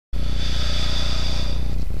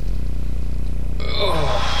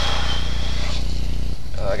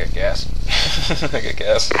got gas. I got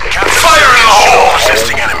gas. Fire in the hole!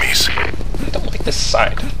 Assisting enemies. I don't like this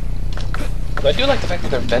side. But I do like the fact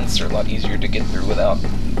that their vents are a lot easier to get through without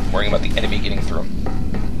worrying about the enemy getting through them.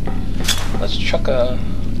 Let's chuck a...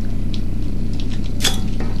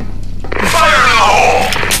 Fire in the hole!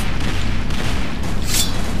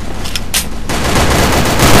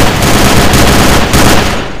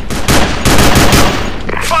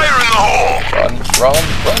 Fire in the hole! Run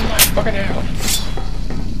my fucking hell.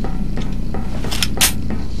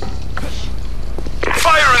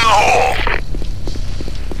 Fire in the hole!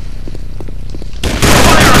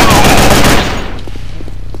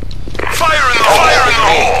 Fire in the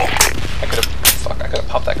hole! I could've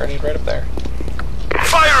popped that grenade right up there.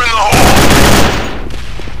 Fire in the hole!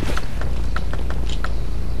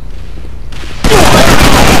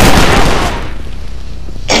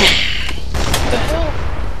 What the hell?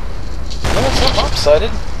 No, it's not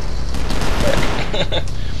lopsided.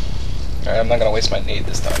 Alright, I'm not gonna waste my nade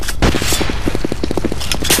this time.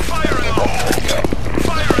 Fire in the hole! There we go.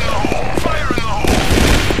 Fire in the hole! Fire in the hole!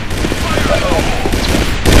 Fire in the hole!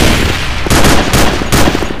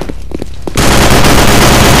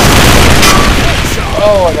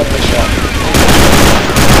 Oh, I got a good shot.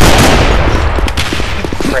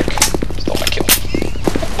 You prick. Stole my kill.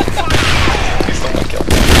 He stole my kill.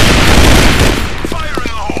 Fire in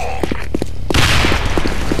the hole!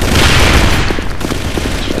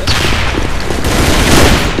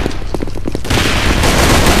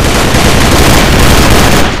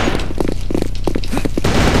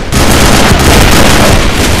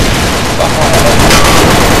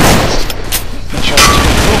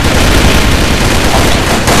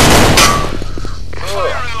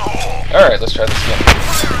 Alright, let's try this again.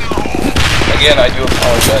 Again, I do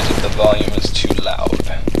apologize if the volume is too loud.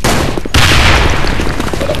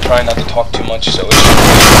 But I'm trying not to talk too much, so it's...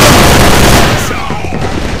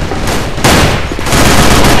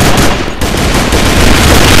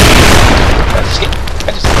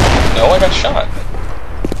 I got shot.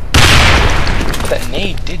 But that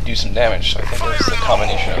nade did do some damage, so I think it was the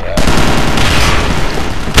combination of that.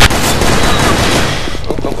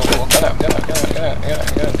 Oh, gun out.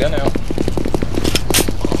 Gun out.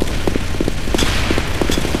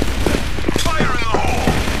 Fire in the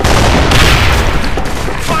hole!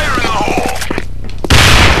 Fire in the hole! Fire in the hole!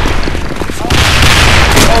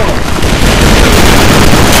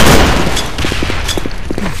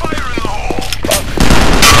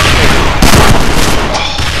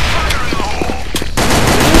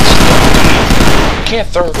 You can't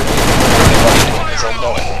throw a grenade because they'll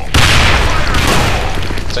know it.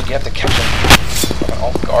 So you have to catch them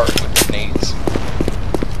off guard with the nades.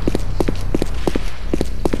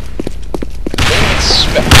 They didn't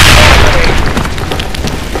expect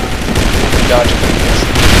dodging this.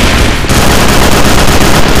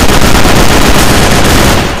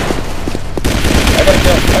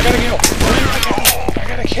 I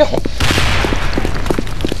gotta kill.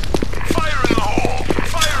 Fire in the hole!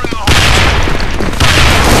 Fire in the hole!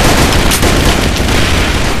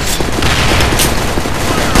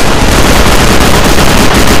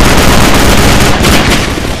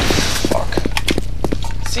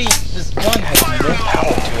 See, this gun has no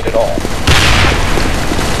power to it at all.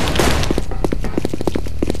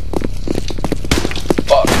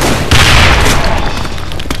 Fuck.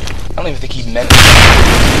 I don't even think he meant it.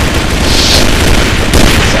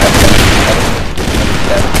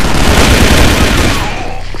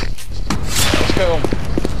 Let's go.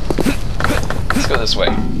 Let's go this way.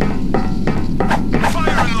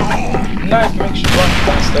 Fire in the hole! Knife makes you run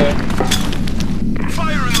faster.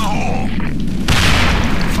 Fire in the hole!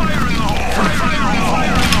 Fire in the hole! Fire in the hole!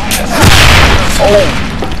 Oh!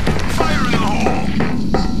 Fire in the hole!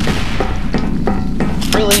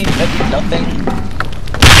 Really? That did nothing?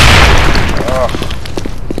 Ugh.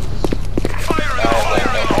 Fire in the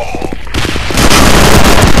hole!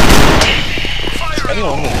 Is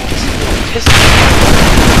anyone with a pistol?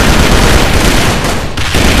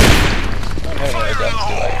 I don't have any other guns,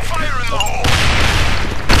 do I? Fire in the hole!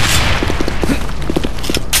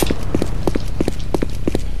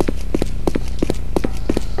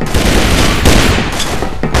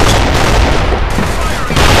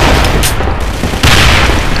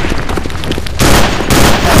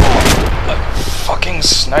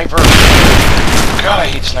 Sniper! God, I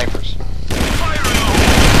hate snipers. Fire in the hole!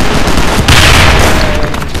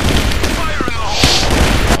 Fire in the hole!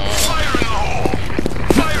 Fire in the hole!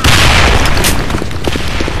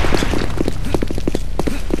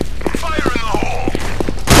 Fire in the hole! Fire in the hole!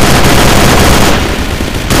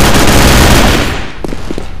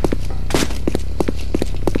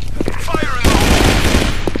 Fire in the hole!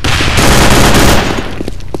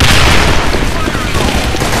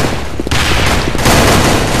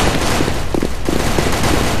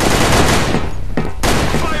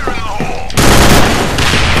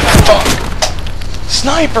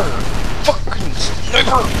 Sniper! Fucking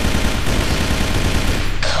sniper!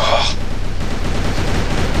 Ugh.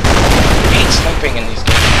 I hate sniping in these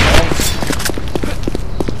games, man.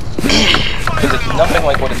 Because it's nothing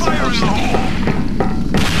like what it's supposed to be.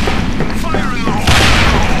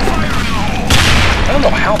 I don't know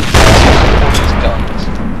how these assholes afford these guns.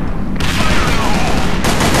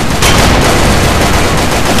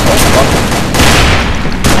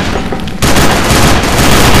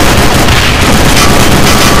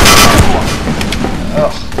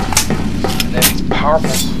 Ugh. And then these powerful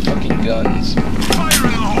fucking guns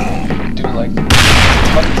do like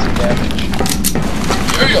tons of damage.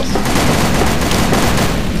 Yes!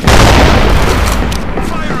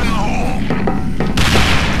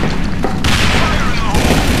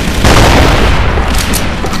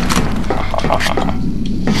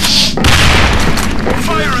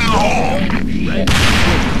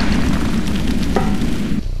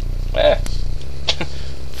 Eh.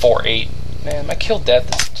 4-8. Man, my kill death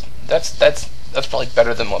is that's probably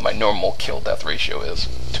better than what my normal kill death ratio is,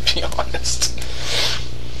 to be honest.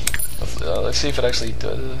 Let's see if it actually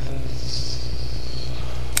does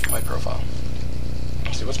my profile.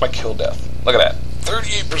 Let's see, what's my kill death? Look at that.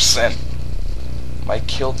 38%. My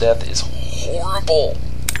kill death is horrible.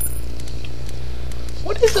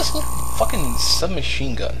 What is this little fucking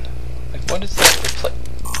submachine gun? Like, what is that?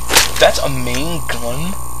 That's a main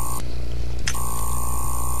gun?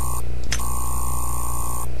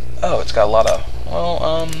 Oh, it's got a lot of,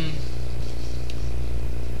 well,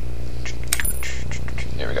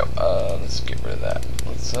 there we go. Let's get rid of that.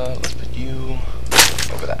 Let's put you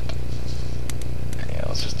over that. Yeah,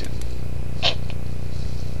 let's just do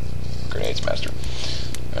grenades master.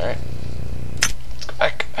 Alright. Let's go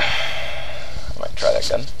back. I might try that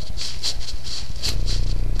gun.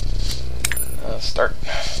 Start.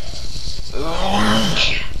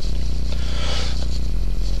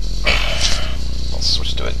 I'll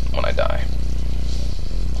switch to it when I die.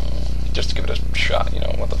 Just to give it a shot, you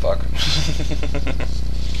know, what the fuck.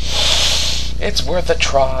 It's worth a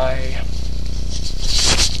try.